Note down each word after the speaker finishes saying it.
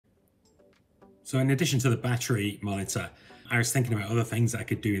So in addition to the battery monitor, I was thinking about other things I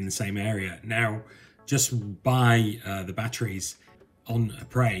could do in the same area. Now, just by the batteries on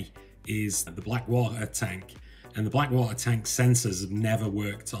Après is the Blackwater tank. And the Blackwater tank sensors have never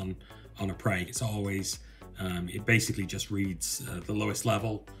worked on Après. It's always, it basically just reads the lowest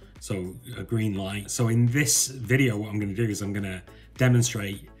level, so a green light. So in this video, what I'm going to do is I'm going to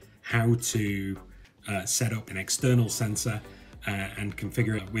demonstrate how to set up an external sensor and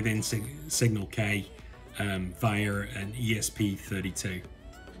configure it within Signal K via an ESP32.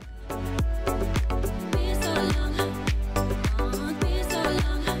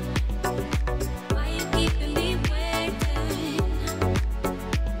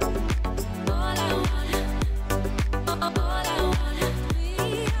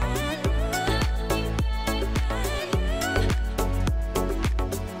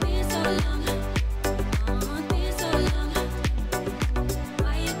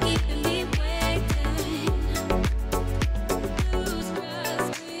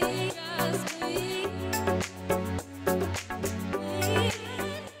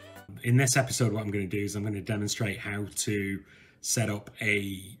 In this episode, what I'm going to do is I'm going to demonstrate how to set up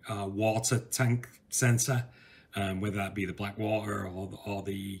a water tank sensor, whether that be the Blackwater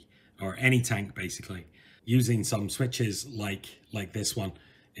or any tank, basically, using some switches like this one.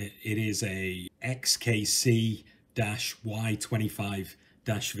 It is a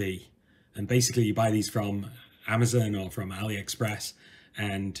XKC-Y25-V, and basically you buy these from Amazon or from AliExpress,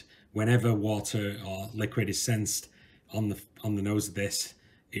 and whenever water or liquid is sensed on the nose of this,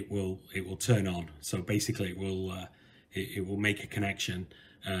 it will turn on. So basically it will make a connection,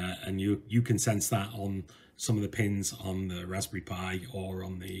 and you can sense that on some of the pins on the Raspberry Pi or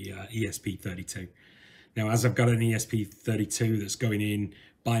on the ESP32. Now, as I've got an ESP32 that's going in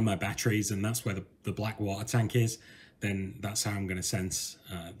by my batteries, and that's where the Blackwater tank is, then that's how I'm going to sense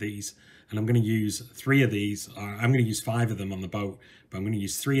these. And I'm going to use 3 of these. I'm going to use 5 of them on the boat, but I'm going to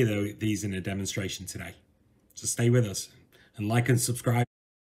use 3 of these in a demonstration today. So stay with us and like and subscribe.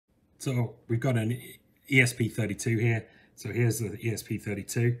 So we've got an ESP32 here. So here's the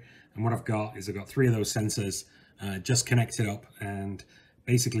ESP32. And what I've got 3 of those sensors just connected up and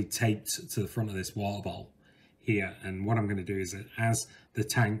basically taped to the front of this water bottle here. And what I'm going to do is that as the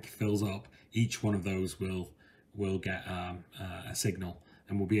tank fills up, each one of those will get a signal,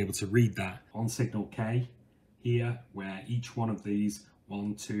 and we'll be able to read that on Signal K here, where each one of these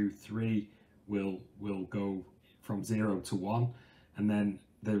 1, 2, 3 will go from 0 to 1, and then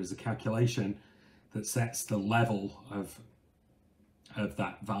there is a calculation that sets the level of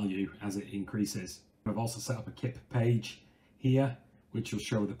that value as it increases. I've also set up a KIP page here, which will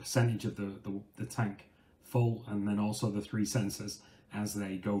show the percentage of the tank full, and then also the 3 sensors as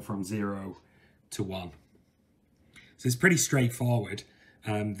they go from 0 to 1. So it's pretty straightforward.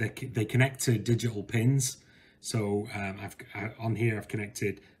 They connect to digital pins. So on here I've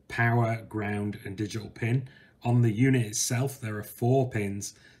connected power, ground, and digital pin. On the unit itself, there are 4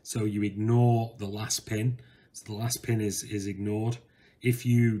 pins, so you ignore the last pin. So the last pin is ignored. If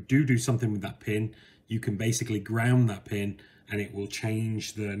you do something with that pin, you can basically ground that pin and it will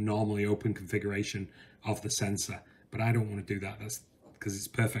change the normally open configuration of the sensor. But I don't want to do that. That's because it's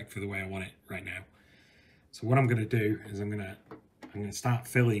perfect for the way I want it right now. So what I'm going to do is I'm going to start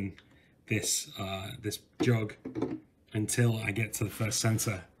filling this jug until I get to the first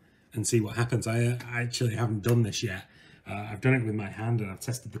sensor and see what happens. I actually haven't done this yet. I've done it with my hand and I've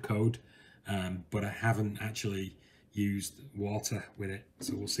tested the code, but I haven't actually used water with it.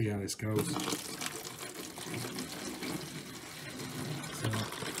 So we'll see how this goes. So,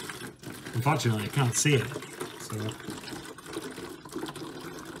 unfortunately, I can't see it. So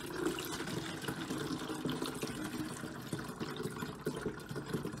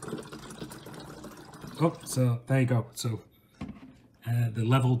so there you go. So the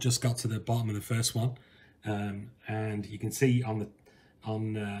level just got to the bottom of the first one, and you can see on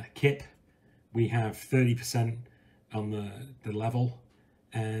KIP we have 30% on the level,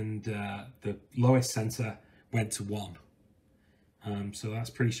 and the lowest sensor went to 1. So that's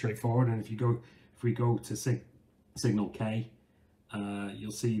pretty straightforward. And if we go to Signal K,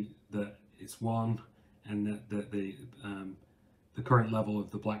 you'll see that it's 1, and that the current level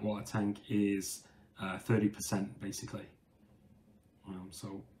of the Blackwater tank is 30% basically.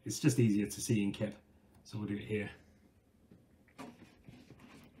 So it's just easier to see in KIP, so we'll do it here.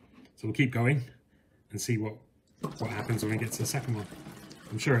 So we'll keep going and see what happens when we get to the second one.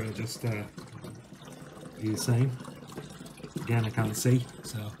 I'm sure it'll just be the same. Again, I can't see,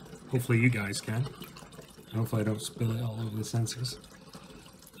 so hopefully you guys can. Hopefully I don't spill it all over the sensors.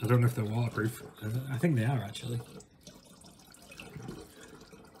 I don't know if they're waterproof. I think they are actually.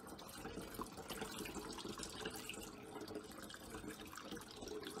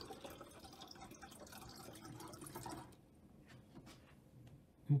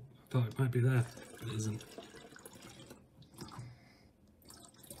 Thought it might be there, but it isn't.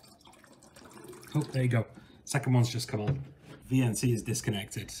 Oh, there you go. Second one's just come on. VNC is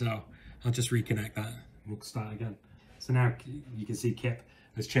disconnected, so I'll just reconnect that. We'll start again. So now you can see Kip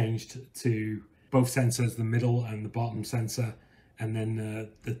has changed to both sensors, the middle and the bottom sensor, and then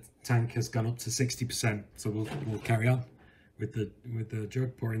the tank has gone up to 60%. So we'll carry on with the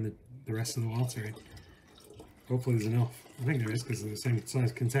jug, pouring the rest of the water in. Hopefully there's enough. I think there is, because it's the same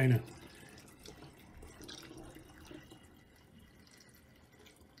size container.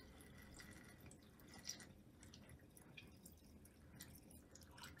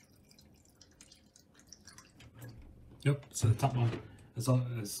 Yep, so the top one has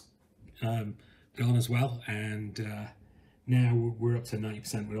gone as well, and now we're up to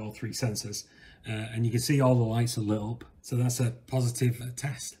 90% with all 3 sensors, and you can see all the lights are lit up, so that's a positive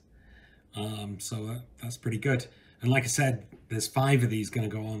test. So that's pretty good. And like I said, there's 5 of these going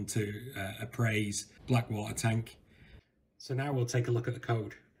to go on to Apprais's Blackwater tank. So now we'll take a look at the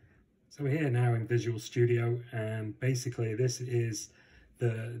code. So we're here now in Visual Studio, and basically this is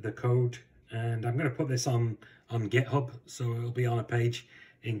the code, and I'm going to put this on GitHub, so it'll be on a page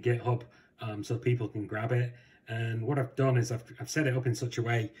in GitHub, so people can grab it. And what I've done is I've set it up in such a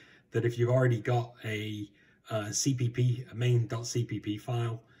way that if you've already got a CPP, a main.cpp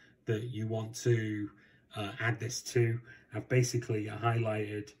file that you want to add this to, I've basically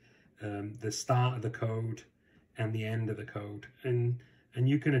highlighted the start of the code and the end of the code, and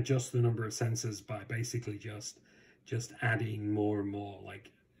you can adjust the number of sensors by basically just adding more and more.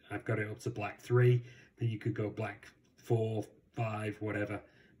 Like I've got it up to black 3, then you could go black 4, 5, whatever.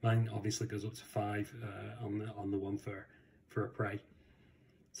 Mine obviously goes up to 5 on the one for Après.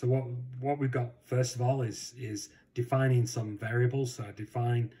 So what we've got first of all is defining some variables. So I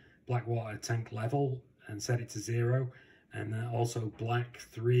define Blackwater tank level and set it to 0, and then also black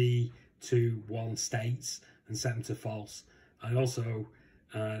 3, 2, 1 states and set them to false. I also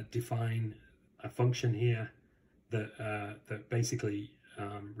define a function here that basically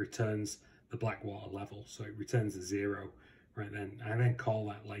returns the Blackwater level, so it returns a 0 right then. I then call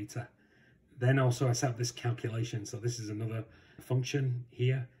that later. Then also I set up this calculation, so this is another function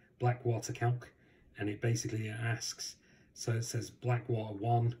here, Blackwater calc, and it basically asks, so it says Blackwater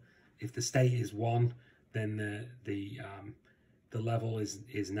 1. If the state is 1, then the level is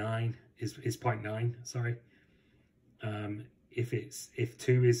 0.9, sorry. If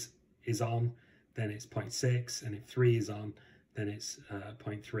 2 is on, then it's 0.6, and if 3 is on, then it's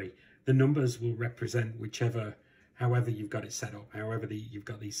 0.3. The numbers will represent however you've got it set up, however you've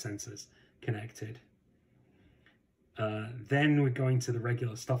got these sensors connected. Then we're going to the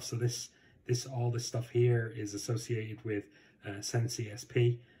regular stuff. So all this stuff here is associated with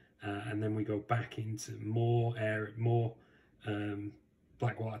SensESP, and then we go back into more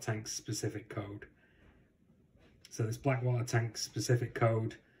Blackwater tank specific code. So this Blackwater tank specific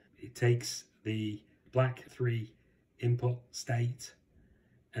code, it takes the black 3 input state,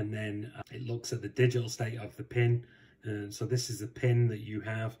 and then it looks at the digital state of the pin. So this is the pin that you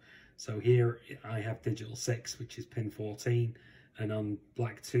have. So here I have digital 6, which is pin 14, and on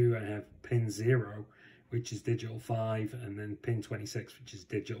black 2 I have pin 0, which is digital 5, and then pin 26, which is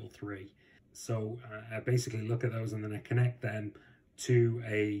digital 3. So I basically look at those, and then I connect them to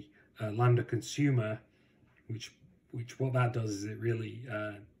a Lambda consumer, which what that does is it really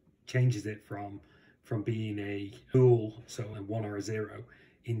changes it from being a bool, so a 1 or a 0,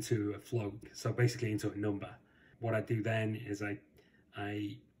 into a float, so basically into a number. What I do then is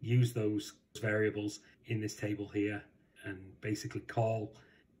I use those variables in this table here and basically call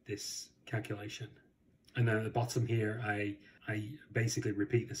this calculation. And then at the bottom here, I basically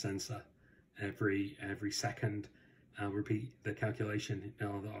repeat the sensor every second. I'll repeat the calculation,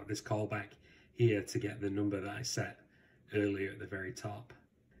 or this callback here, to get the number that I set earlier at the very top.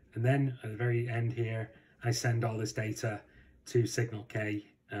 And then at the very end here, I send all this data to Signal K.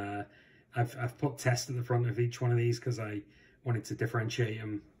 I've put test at the front of each one of these because I wanted to differentiate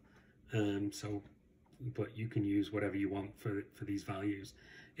them. But you can use whatever you want for these values.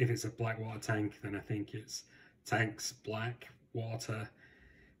 If it's a Blackwater tank, then I think it's tanks Blackwater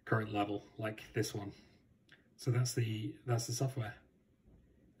current level, like this one. So that's the software.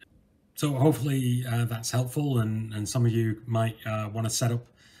 So hopefully that's helpful, and some of you might want to set up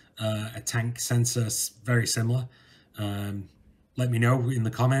a tank sensor very similar. Let me know in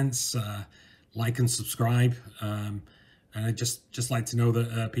the comments, like and subscribe, and I'd just like to know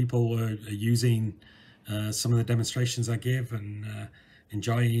that people are using some of the demonstrations I give and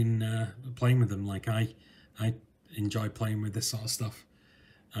enjoying playing with them like I enjoy playing with this sort of stuff.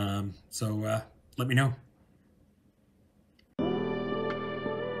 So let me know.